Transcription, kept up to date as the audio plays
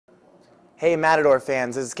Hey Matador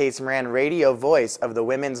fans, this is Casey Moran, radio voice of the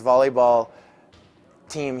women's volleyball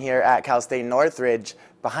team here at Cal State Northridge.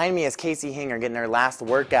 Behind me is Casey Hinger getting her last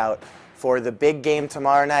workout for the big game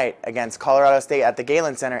tomorrow night against Colorado State at the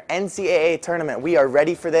Galen Center NCAA tournament. We are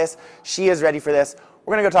ready for this. She is ready for this.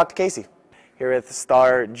 We're going to go talk to Casey. Here with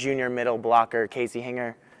star junior middle blocker Casey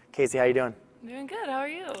Hinger. Casey, how you doing? Doing good. How are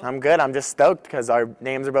you? I'm good. I'm just stoked because our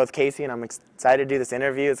names are both Casey, and I'm excited to do this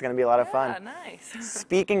interview. It's going to be a lot of fun. Yeah, nice.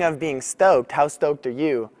 Speaking of being stoked, how stoked are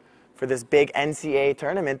you for this big NCAA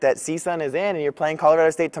tournament that CSUN is in, and you're playing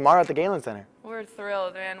Colorado State tomorrow at the Galen Center? We're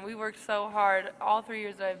thrilled, man. We worked so hard. All 3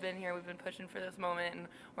 years that I've been here, we've been pushing for this moment, and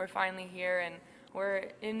we're finally here. And we're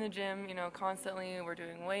in the gym, you know, constantly. We're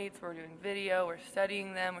doing weights, we're doing video, we're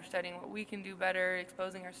studying them, we're studying what we can do better,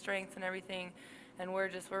 exposing our strengths and everything. And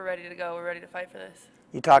we're ready to go. We're ready to fight for this.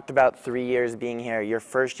 You talked about 3 years being here. Your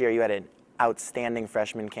first year, you had an outstanding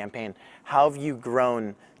freshman campaign. How have you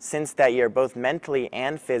grown since that year, both mentally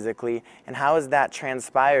and physically, and how has that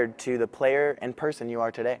transpired to the player and person you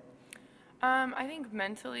are today? I think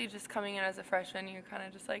mentally, just coming in as a freshman, you're kind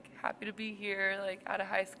of just like happy to be here, like out of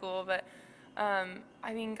high school. But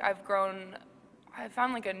I think I've grown. I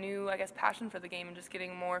found like a new, I guess, passion for the game and just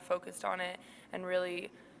getting more focused on it and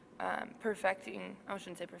really perfecting. I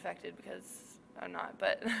shouldn't say perfected because I'm not,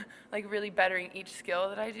 but like really bettering each skill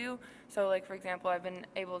that I do. So like, for example, I've been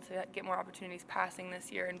able to get more opportunities passing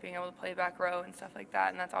this year and being able to play back row and stuff like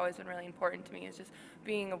that, and that's always been really important to me, is just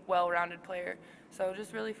being a well-rounded player. So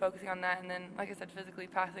just really focusing on that, and then, like I said, physically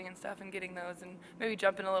passing and stuff and getting those, and maybe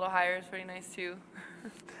jumping a little higher is pretty nice too.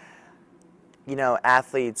 You know,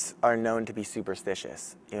 athletes are known to be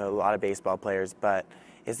superstitious, you know, a lot of baseball players, but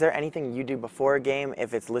is there anything you do before a game,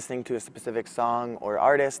 if it's listening to a specific song or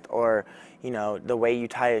artist, or, you know, the way you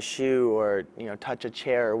tie a shoe, or, you know, touch a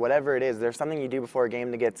chair, or whatever it is? There's something you do before a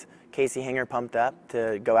game that gets Casey Hinger pumped up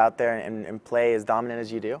to go out there and play as dominant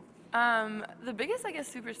as you do? The biggest, I guess,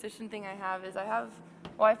 superstition thing I have is I have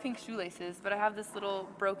pink shoelaces, but I have this little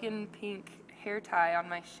broken pink hair tie on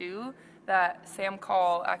my shoe that Sam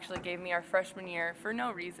Call actually gave me our freshman year for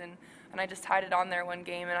no reason. And I just tied it on there one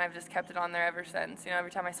game, and I've just kept it on there ever since. You know,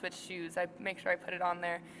 every time I switch shoes, I make sure I put it on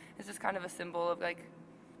there. It's just kind of a symbol of, like,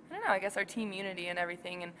 I don't know, I guess our team unity and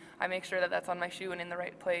everything, and I make sure that that's on my shoe and in the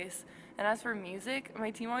right place. And as for music,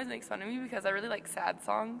 my team always makes fun of me because I really like sad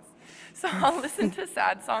songs. So I'll listen to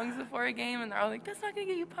sad songs before a game, and they're all like, that's not going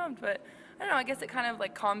to get you pumped. But I don't know, I guess it kind of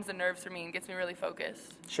like calms the nerves for me and gets me really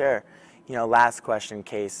focused. Sure. You know, last question,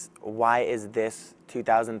 Case. Why is this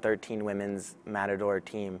 2013 women's Matador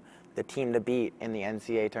team the team to beat in the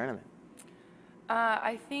NCAA tournament?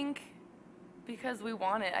 I think because we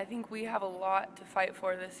want it. I think we have a lot to fight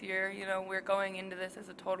for this year. You know, we're going into this as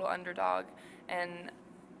a total underdog, and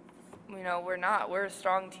you know, we're a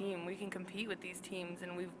strong team. We can compete with these teams,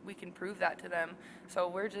 and we can prove that to them. So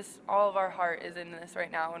we're just, all of our heart is in this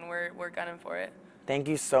right now, and we're gunning for it. Thank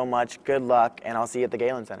you so much. Good luck, and I'll see you at the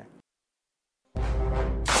Galen Center.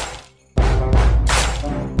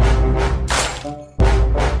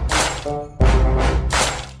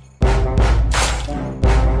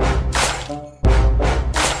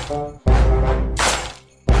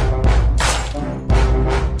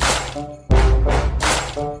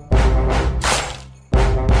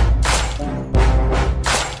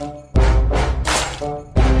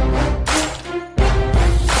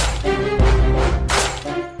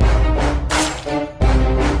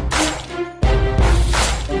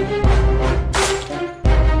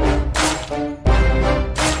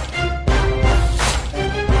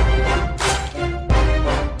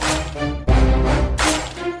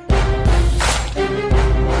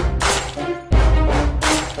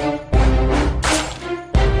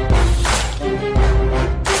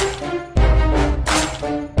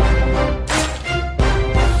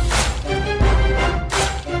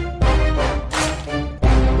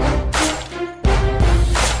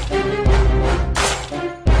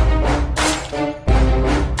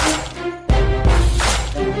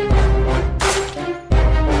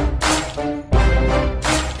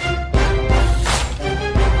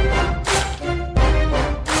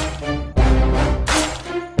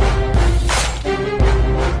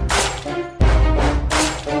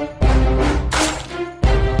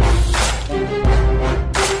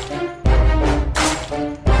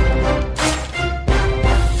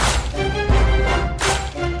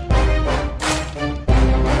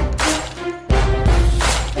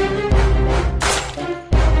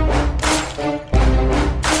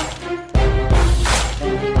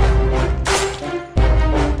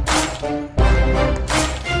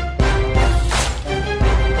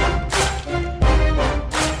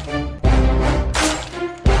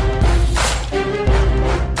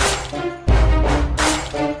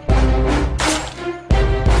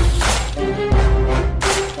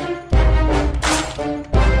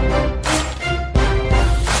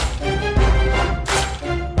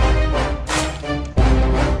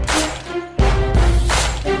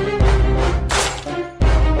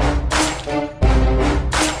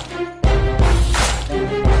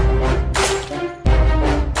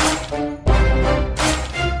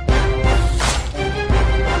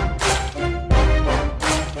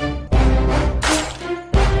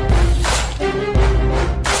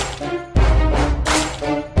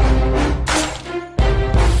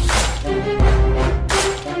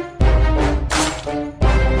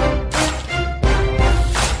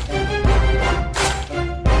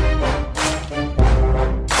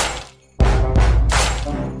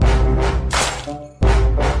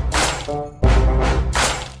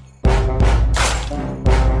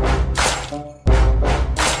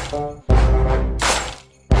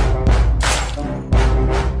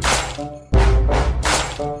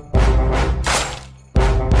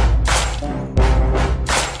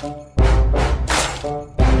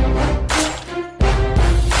 Bye.